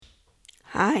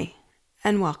Hi,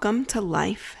 and welcome to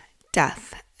Life,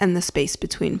 Death, and the Space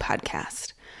Between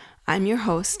podcast. I'm your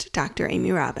host, Dr.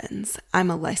 Amy Robbins.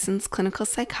 I'm a licensed clinical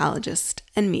psychologist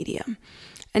and medium,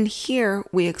 and here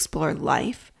we explore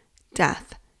life,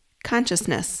 death,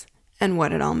 consciousness, and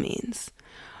what it all means.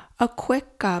 A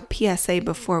quick PSA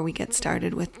before we get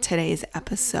started with today's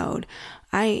episode.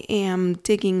 I am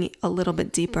digging a little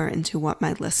bit deeper into what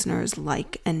my listeners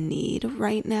like and need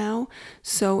right now.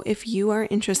 So if you are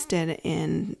interested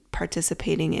in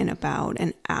participating in about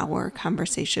an hour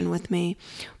conversation with me,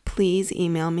 please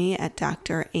email me at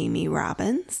Dr. Amy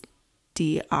Robbins,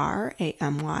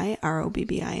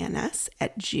 DRAMYROBBINS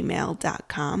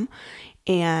 @gmail.com.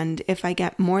 And if I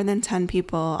get more than 10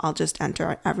 people, I'll just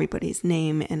enter everybody's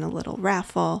name in a little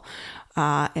raffle.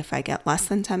 If I get less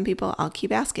than 10 people, I'll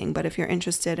keep asking. But if you're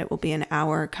interested, it will be an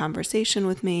hour conversation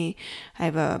with me. I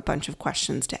have a bunch of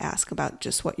questions to ask about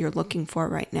just what you're looking for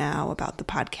right now, about the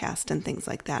podcast and things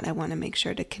like that. I want to make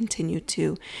sure to continue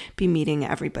to be meeting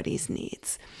everybody's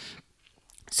needs.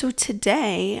 So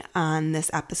today on this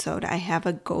episode, I have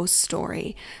a ghost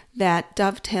story that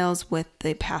dovetails with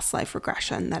the past life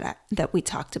regression that we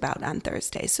talked about on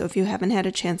Thursday. So if you haven't had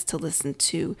a chance to listen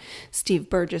to Steve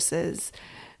Burgess's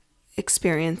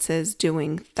experiences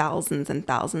doing thousands and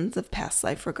thousands of past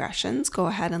life regressions, go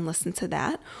ahead and listen to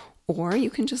that, or you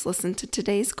can just listen to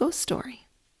today's ghost story.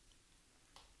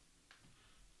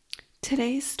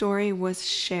 Today's story was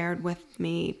shared with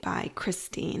me by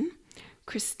Christine.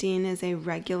 Christine is a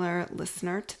regular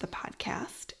listener to the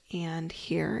podcast, and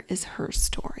here is her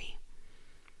story.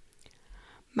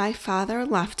 My father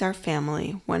left our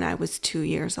family when I was 2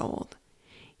 years old.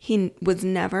 He was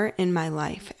never in my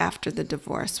life after the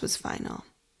divorce was final.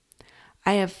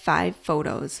 I have 5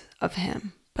 photos of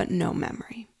him, but no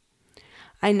memory.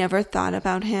 I never thought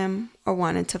about him or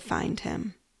wanted to find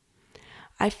him.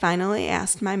 I finally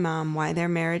asked my mom why their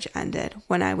marriage ended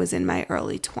when I was in my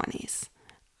early 20s.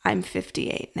 I'm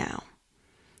 58 now.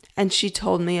 And she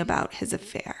told me about his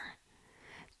affair.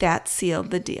 That sealed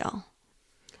the deal.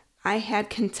 I had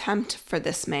contempt for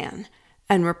this man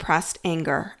and repressed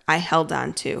anger I held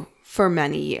on to for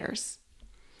many years.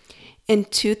 In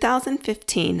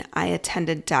 2015, I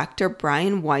attended Dr.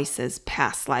 Brian Weiss's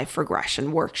past life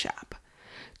regression workshop.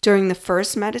 During the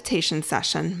first meditation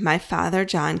session, my father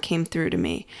John came through to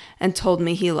me and told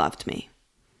me he loved me.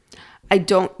 I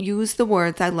don't use the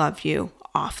words "I love you"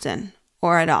 often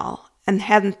or at all, and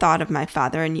hadn't thought of my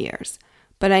father in years,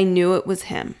 but I knew it was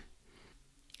him.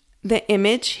 The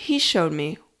image he showed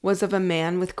me was of a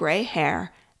man with gray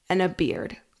hair and a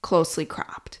beard, closely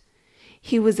cropped.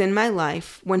 He was in my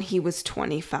life when he was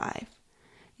 25.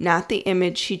 Not the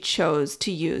image he chose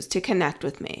to use to connect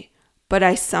with me, but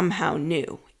I somehow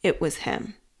knew it was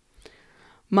him.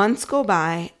 Months go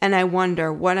by, and I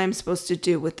wonder what I'm supposed to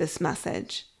do with this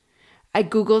message. I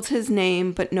Googled his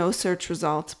name, but no search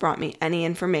results brought me any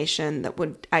information that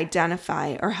would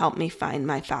identify or help me find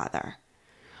my father.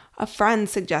 A friend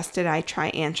suggested I try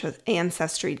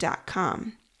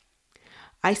Ancestry.com.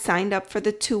 I signed up for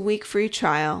the 2-week free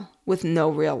trial with no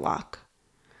real luck.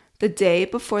 The day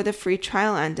before the free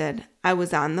trial ended, I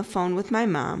was on the phone with my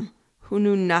mom, who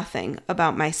knew nothing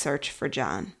about my search for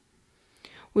John.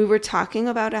 We were talking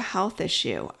about a health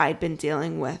issue I'd been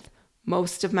dealing with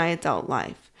most of my adult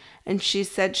life, and she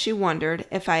said she wondered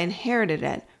if I inherited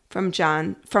it from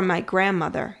my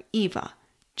grandmother, Eva,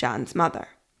 John's mother.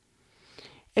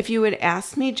 If you had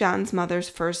asked me John's mother's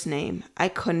first name, I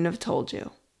couldn't have told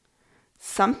you.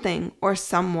 Something or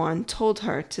someone told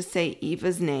her to say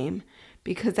Eva's name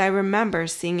because I remember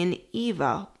seeing an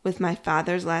Eva with my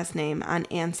father's last name on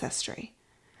Ancestry.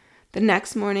 The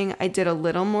next morning, I did a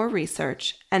little more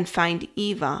research and find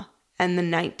Eva and the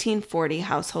 1940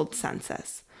 household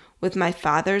census with my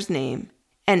father's name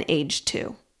and age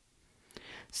 2.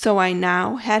 So I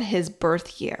now had his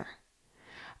birth year.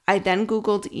 I then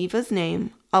Googled Eva's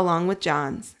name along with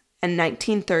John's and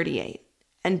 1938,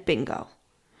 and bingo.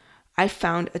 I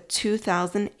found a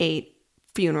 2008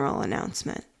 funeral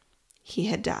announcement. He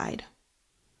had died.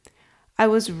 I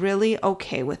was really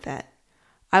okay with it.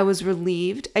 I was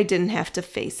relieved I didn't have to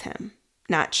face him.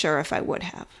 Not sure if I would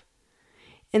have.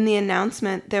 In the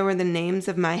announcement, there were the names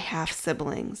of my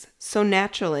half-siblings, so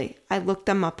naturally, I looked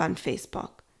them up on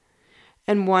Facebook.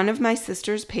 And one of my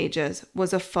sister's pages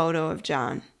was a photo of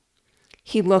John.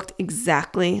 He looked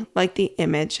exactly like the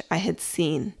image I had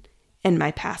seen in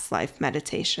my past life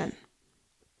meditation.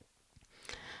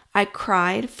 I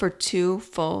cried for 2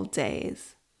 full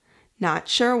days. Not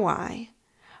sure why.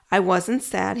 I wasn't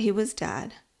sad he was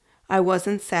dead. I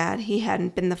wasn't sad he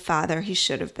hadn't been the father he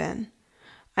should have been.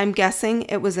 I'm guessing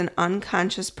it was an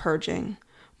unconscious purging,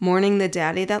 mourning the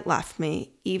daddy that left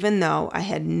me, even though I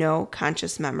had no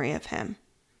conscious memory of him.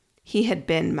 He had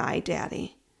been my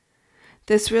daddy.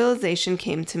 This realization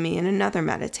came to me in another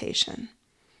meditation.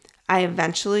 I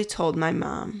eventually told my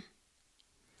mom.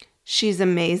 She's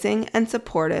amazing and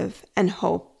supportive and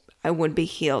hoped I would be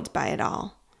healed by it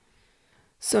all.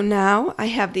 So now I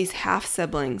have these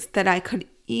half-siblings that I could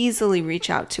easily reach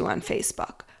out to on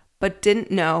Facebook, but didn't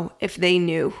know if they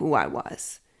knew who I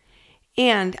was.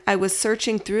 And I was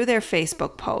searching through their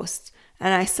Facebook posts,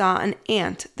 and I saw an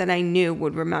aunt that I knew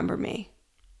would remember me.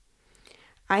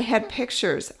 I had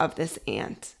pictures of this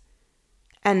aunt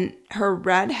and her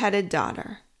red-headed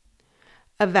daughter.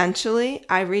 Eventually,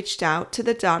 I reached out to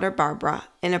the daughter Barbara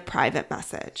in a private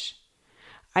message.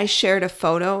 I shared a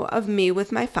photo of me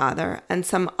with my father and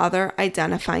some other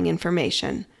identifying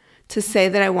information to say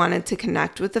that I wanted to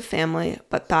connect with the family,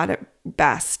 but thought it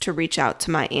best to reach out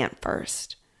to my aunt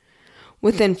first.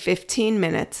 Within 15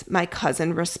 minutes, my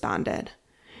cousin responded.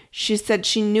 She said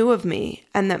she knew of me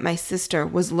and that my sister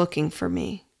was looking for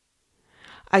me.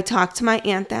 I talked to my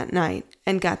aunt that night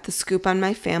and got the scoop on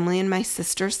my family, and my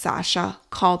sister Sasha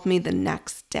called me the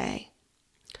next day.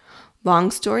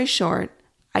 Long story short,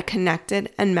 I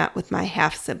connected and met with my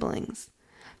half-siblings.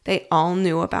 They all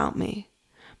knew about me.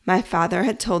 My father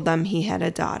had told them he had a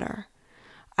daughter.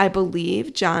 I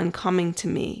believe John coming to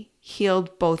me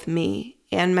healed both me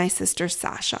and my sister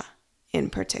Sasha in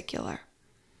particular.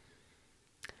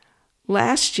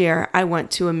 Last year, I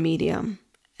went to a medium,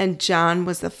 and John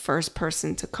was the first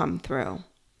person to come through.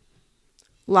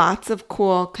 Lots of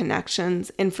cool connections,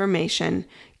 information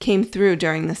came through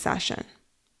during the session.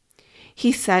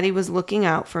 He said he was looking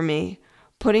out for me,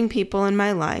 putting people in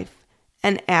my life,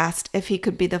 and asked if he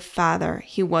could be the father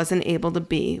he wasn't able to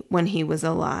be when he was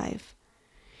alive.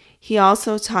 He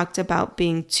also talked about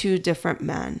being two different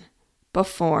men,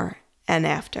 before and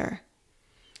after.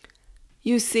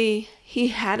 You see, he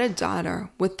had a daughter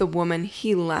with the woman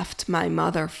he left my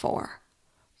mother for,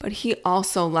 but he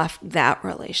also left that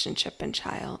relationship and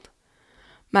child.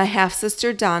 My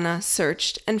half-sister Donna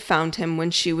searched and found him when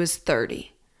she was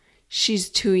 30. She's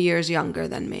 2 years younger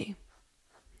than me.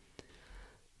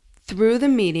 Through the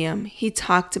medium, he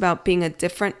talked about being a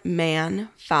different man,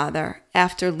 father,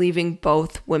 after leaving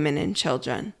both women and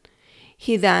children.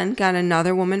 He then got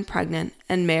another woman pregnant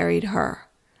and married her.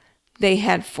 They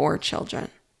had 4 children.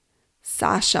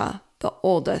 Sasha, the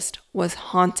oldest, was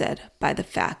haunted by the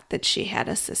fact that she had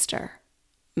a sister,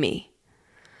 me.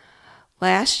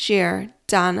 Last year,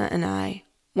 Donna and I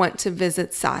went to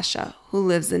visit Sasha, who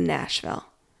lives in Nashville.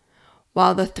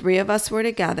 While the 3 of us were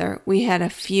together, we had a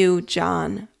few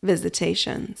John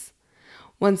visitations.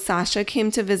 When Sasha came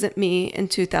to visit me in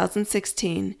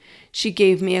 2016, she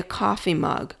gave me a coffee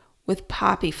mug with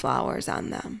poppy flowers on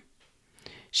them.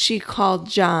 She called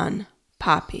John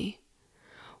Poppy.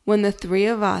 When the 3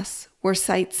 of us were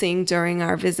sightseeing during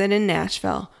our visit in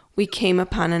Nashville, we came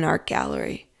upon an art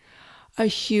gallery. A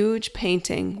huge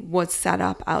painting was set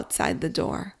up outside the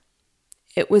door.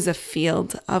 It was a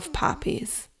field of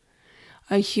poppies.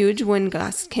 A huge wind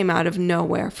gust came out of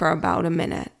nowhere for about a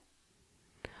minute.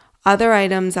 Other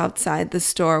items outside the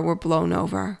store were blown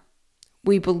over.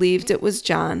 We believed it was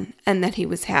John and that he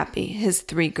was happy his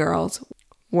 3 girls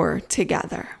were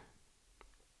together.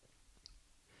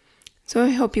 So I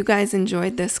hope you guys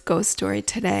enjoyed this ghost story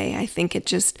today. I think it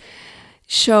just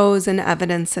shows and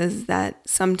evidences that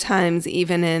sometimes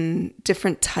even in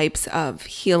different types of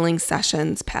healing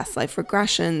sessions, past life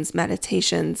regressions,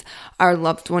 meditations, our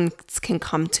loved ones can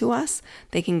come to us.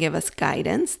 They can give us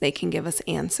guidance. They can give us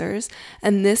answers.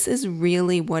 And this is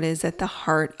really what is at the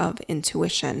heart of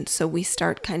intuition. So we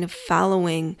start kind of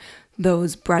following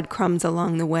those breadcrumbs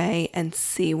along the way and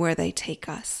see where they take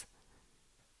us.